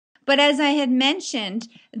But as I had mentioned,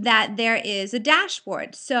 that there is a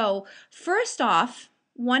dashboard. So first off,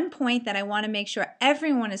 one point that I want to make sure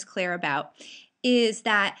everyone is clear about is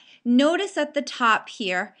that notice at the top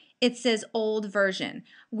here, it says old version.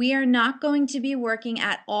 We are not going to be working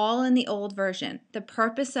at all in the old version. The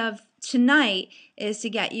purpose of tonight is to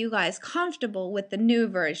get you guys comfortable with the new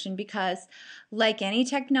version, because like any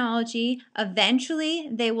technology, eventually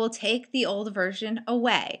they will take the old version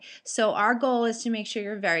away. So our goal is to make sure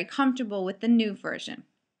you're very comfortable with the new version.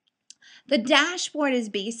 The dashboard is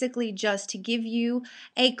basically just to give you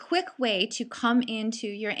a quick way to come into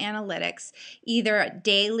your analytics, either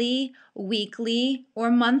daily, weekly,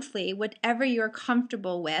 or monthly, whatever you're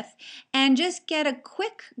comfortable with, and just get a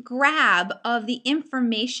quick grab of the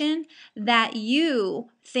information that you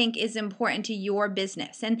think is important to your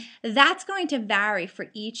business. And that's going to vary for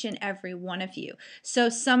each and every one of you. So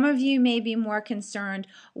some of you may be more concerned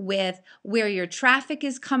with where your traffic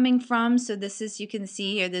is coming from. So this is, you can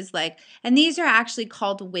see here, there's like, and these are actually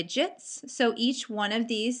called widgets. So each one of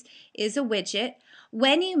these is a widget.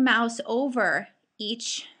 When you mouse over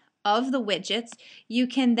each of the widgets, you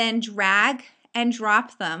can then drag and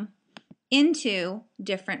drop them into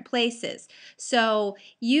different places. So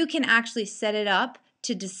you can actually set it up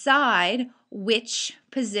to decide which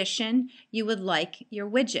position you would like your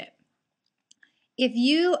widget. If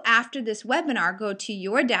you, after this webinar, go to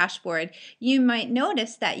your dashboard, you might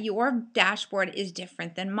notice that your dashboard is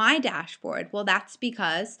different than my dashboard. Well, that's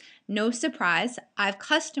because, no surprise, I've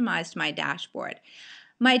customized my dashboard.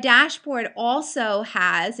 My dashboard also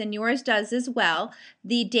has, and yours does as well,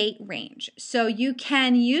 the date range. So you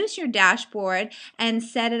can use your dashboard and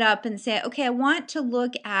set it up and say, okay, I want to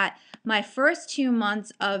look at my first 2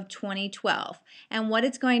 months of 2012. And what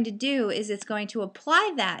it's going to do is it's going to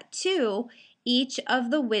apply that to each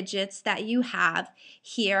of the widgets that you have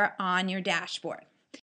here on your dashboard.